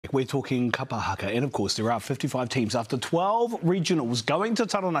We're talking kapahaka, and of course there are 55 teams after 12 regionals going to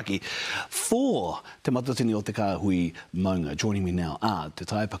Taranaki for Te Matatini o Te Kāhui Māngai. Joining me now are Te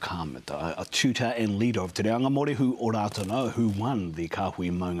Taipa Kāmata, a tutor and leader of Te Reanga Māori who o rātou know who won the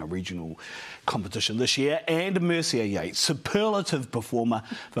Kāhui Māngai regional competition this year, and Mercia Yates, superlative performer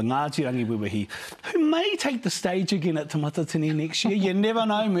for Ngāti Rangi Wiwahi, who may take the stage again at Te Matatini next year. You never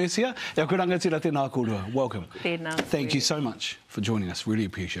know, Mercia. Te rangatira tēnā kōrua. Welcome. Thank you so much for joining us. Really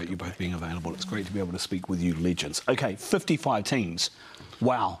appreciate you both being available. It's great to be able to speak with you legends. Okay, 55 teams.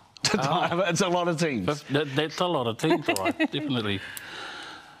 Wow. It's a lot of teams. That's a lot of teams, all right, definitely.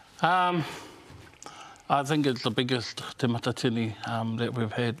 I think it's the biggest Te Matatini that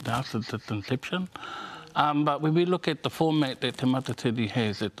we've had now since its inception. But when we look at the format that Te Matatini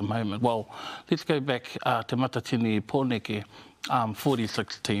has at the moment, well, let's go back Te Matatini Pōneke,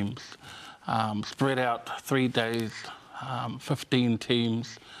 46 teams, spread out 3 days, 15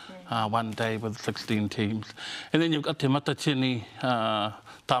 teams, 1 day with 16 teams. And then you've got Te Matatini,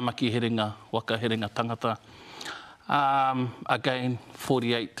 Tāmaki Heringa, Waka Heringa Tangata. Again,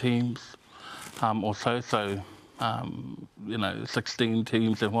 48 teams or so, you know, 16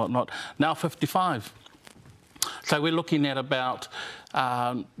 teams and whatnot. Now 55. So we're looking at about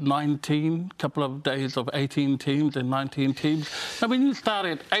 19, couple of days of 18 teams and 19 teams. Now when you start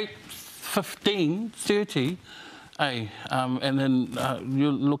at 8, 15, 30, and then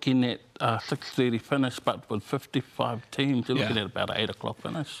you're looking at 6:30 finish, but with 55 teams, you're looking at about an 8 o'clock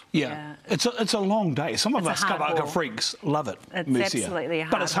finish. Yeah. It's a long day. Some of us kapahaka freaks love it, It's Mercia. absolutely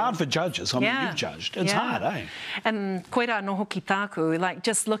hard. But it's hard for judges. I mean, you've judged. It's hard, eh? And koera no hoki tāku, like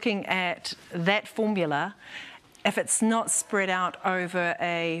just looking at that formula, if it's not spread out over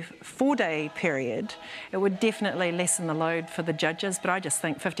a 4-day period, it would definitely lessen the load for the judges. But I just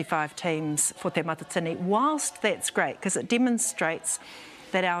think 55 teams for Te Matatini, whilst that's great, because it demonstrates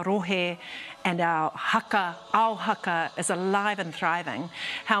that our rohe and our haka is alive and thriving.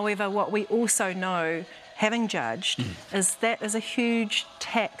 However, what we also know, having judged, is that is a huge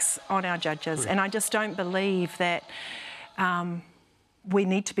tax on our judges. And I just don't believe that we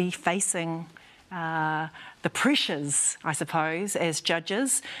need to be facing the pressures, I suppose, as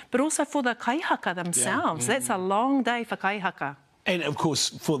judges, but also for the kaihaka themselves. That's a long day for kaihaka. And of course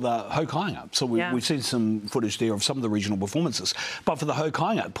for the hokainga, so we've seen some footage there of some of the regional performances. But for the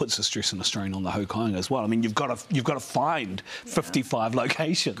hokainga, it puts a stress and a strain on the hokainga as well. I mean, you've got to find 55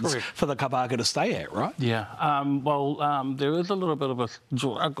 locations for the kapahaka to stay at, right? Yeah. There is a little bit of a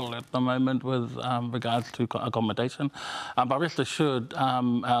struggle at the moment with regards to accommodation. But rest assured,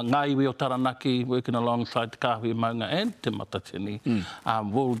 Ngā iwi o Taranaki, working alongside Te Kāhui Māngai and Te Matatini,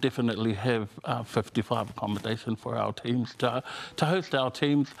 will definitely have 55 accommodation for our teams to host our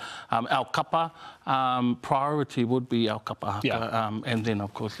teams. Our kapa, priority would be our kapahaka, and then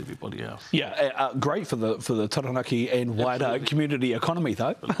of course everybody else. Yeah, great for the Taranaki and wider community economy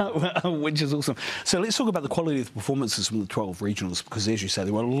though, which is awesome. So let's talk about the quality of the performances from the 12 regionals, because as you say,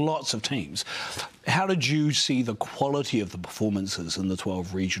 there were lots of teams. How did you see the quality of the performances in the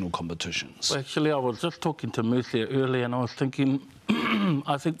 12 regional competitions? Well, actually, I was just talking to Mercia earlier and I was thinking,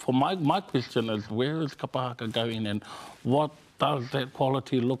 I think for my question is, where is kapahaka going and what does that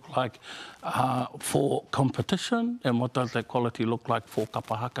quality look like for competition, and what does that quality look like for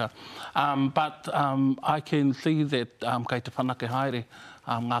kapahaka? But I can see that kei te whanake haere,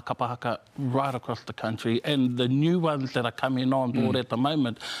 ngā kapahaka right across the country, and the new ones that are coming on board at the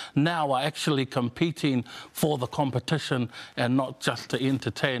moment now are actually competing for the competition and not just to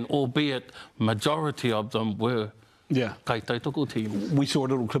entertain, albeit majority of them were kei tautoko teams. We saw a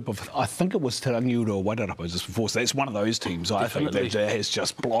little clip of, I think it was Te Rangiura o Wairarapa just before, so that's one of those teams I think that has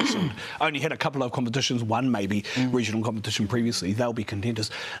just blossomed. Only had a couple of competitions, one maybe regional competition previously. They'll be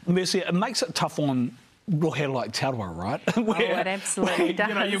contenders. Mercia, it makes it tough on rohe like Taurua, right? It absolutely does.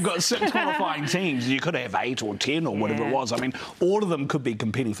 You know, you've got 6 qualifying teams. You could have 8 or 10 or whatever it was. I mean, all of them could be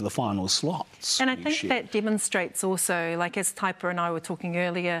competing for the final slots. And I think that demonstrates also, like as Taipa and I were talking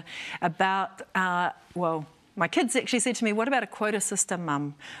earlier about, my kids actually said to me, what about a quota system,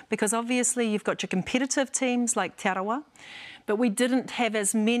 Mum? Because obviously you've got your competitive teams like Te Arawa, but we didn't have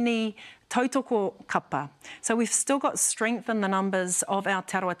as many tautoko kapa. So we've still got strength in the numbers of our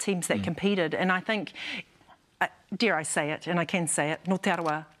Te Arawa teams that competed. And I think, dare I say it, and I can say it, no Te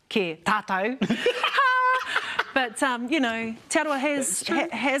Arawa ke tātou. But, you know, Te Arawa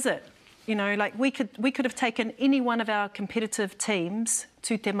has it. You know, like we could have taken any one of our competitive teams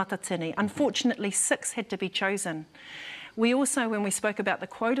to Te Matatini. Unfortunately, 6 had to be chosen. We also, when we spoke about the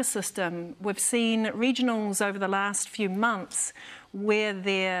quota system, we've seen regionals over the last few months where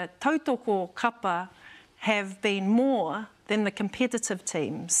their tautoko kapa have been more than the competitive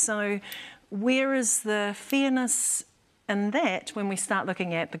teams. So where is the fairness in that when we start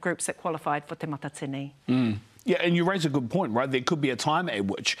looking at the groups that qualified for Te Matatini? Yeah, and you raise a good point, right? There could be a time at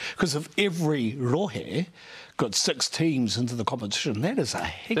which, because if every rohe got 6 teams into the competition, that is a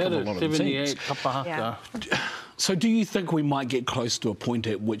heck of a lot of teams. kapahaka. Yeah. So do you think we might get close to a point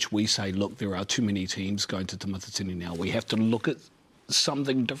at which we say, look, there are too many teams going to Te Matatini now, we have to look at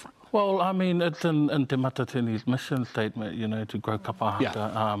something different? Well, I mean, it's in Te Matatini's mission statement, you know, to grow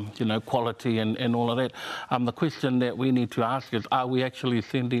kapahaka, you know, quality and all of that. The question that we need to ask is, are we actually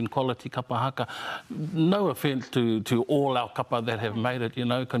sending quality kapahaka? No offence to all our kapa that have made it, you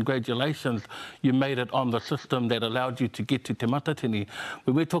know, congratulations, you made it on the system that allowed you to get to Te Matatini.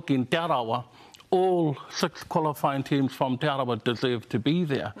 When we're talking Te Arawa, all 6 qualifying teams from Te Arawa deserve to be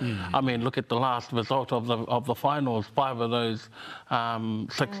there. I mean, look at the last result of the finals. 5 of those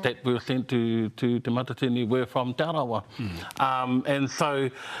 6 that were sent to Te Matatini were from Te Arawa. And so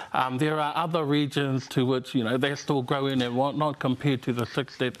there are other regions to which, you know, they're still growing and whatnot compared to the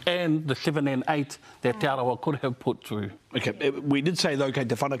 6 that, and the 7 and 8 that Te Arawa could have put through. Okay, we did say, though, te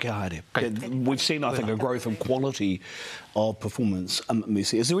whanake haere. We've seen, I think, a growth of quality of performance.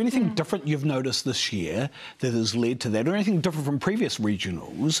 Musi, is there anything different you've noticed this year that has led to that, or anything different from previous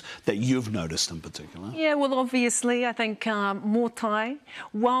regionals that you've noticed in particular? Yeah, well, obviously, I think Motai,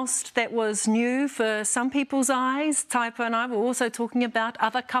 whilst that was new for some people's eyes, Taipa and I were also talking about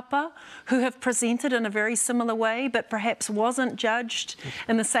other kapa who have presented in a very similar way, but perhaps wasn't judged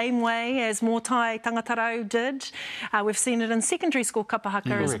in the same way as Motai Tangatarau did. We've seen it in secondary school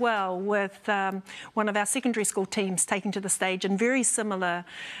kapahaka as well, with one of our secondary school teams taking to the stage in very similar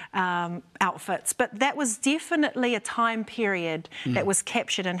outfits. But that was definitely a time period that was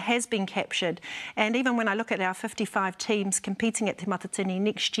captured and has been captured. And even when I look at our 55 teams competing at Te Matatini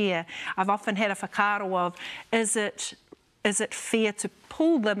next year, I've often had a whakaaro of, is it fair to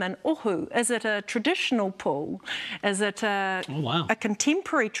pull them in ohu? Is it a traditional pool? Is it a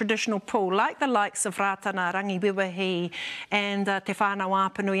contemporary traditional pool, like the likes of Rātana, Rangiwiwahi, and Te Whānau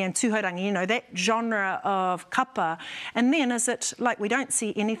Āpanui and Tūhourangi, you know, that genre of kapa? And then is it like we don't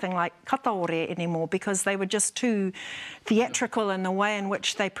see anything like kataore anymore because they were just too theatrical in the way in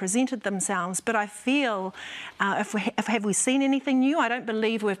which they presented themselves? But I feel, have we seen anything new? I don't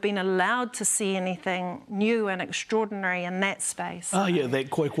believe we've been allowed to see anything new and extraordinary in that space. Oh, yeah, that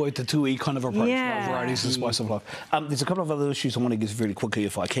koe te tui kind of approach, varieties and spice of life. There's a couple of other issues I want to get really quickly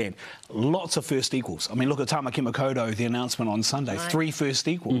if I can. Lots of first equals. I mean, look at Tamaki Makoto, the announcement on Sunday, 3 first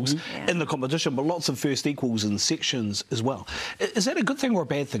equals in the competition, but lots of first equals in sections as well. Is that a good thing or a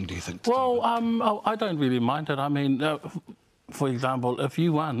bad thing, do you think? Well, I don't really mind it. I mean, for example, if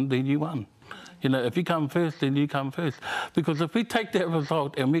you won, then you won. You know, if you come first, then you come first. Because if we take that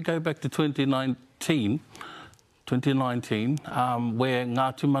result and we go back to 2019, where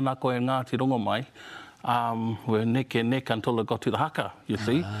Ngāti Manako and Ngāti Rongomai were neck and neck until it got to the Haka, you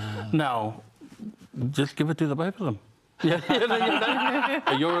see. Now, just give it to the both of them.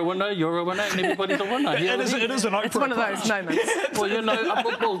 You're a winner, and everybody's a winner. It is an It's one of those moments. Well, you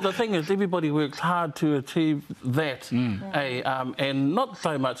know, the thing is, everybody works hard to achieve that, and not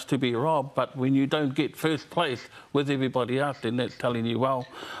so much to be robbed, but when you don't get first place with everybody else, then that's telling you, well,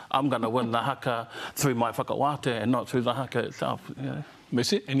 I'm going to win the haka through my whakawate and not through the haka itself. You know.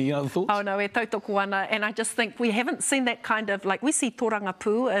 Mercy, any other thoughts? Oh no, e tautoko ana, and I just think we haven't seen that kind of, like we see toranga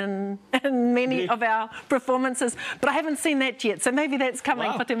pū in many of our performances, but I haven't seen that yet, so maybe that's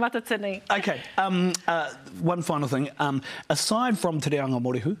coming for Te Matatini. Okay, one final thing. Aside from Te Reanga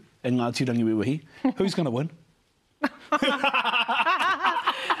Morihu and Ngāti Rangiwiwahi, who's going to win?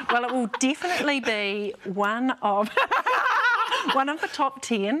 Well, it will definitely be one of the top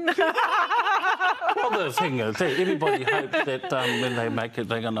 10. Well, the thing is, everybody hopes that when they make it,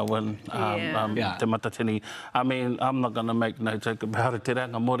 they're going to win Te Matatini. I mean, I'm not going to make no joke about it. Te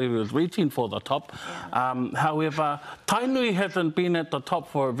Reanga Morihu was reaching for the top. However, Tainui hasn't been at the top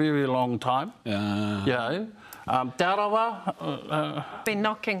for a very long time. Te Arawa... been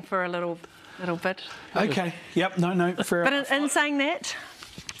knocking for a little bit. Okay, yep, no, fair enough. But in saying that,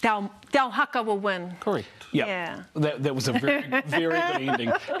 Dal Haka will win. Correct. Yep. Yeah. That was a very, very good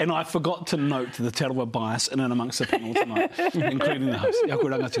ending. And I forgot to note the Te Arawa bias in and amongst the panel tonight, including the host. Ia koe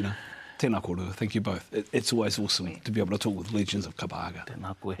rangatira. Tēnā kōrua. Thank you both. It's always awesome to be able to talk with legends of kapahaka.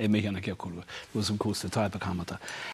 Tēnā koe. E mihi ana kia kōrua. It was, of course, the Taipa Kāmata.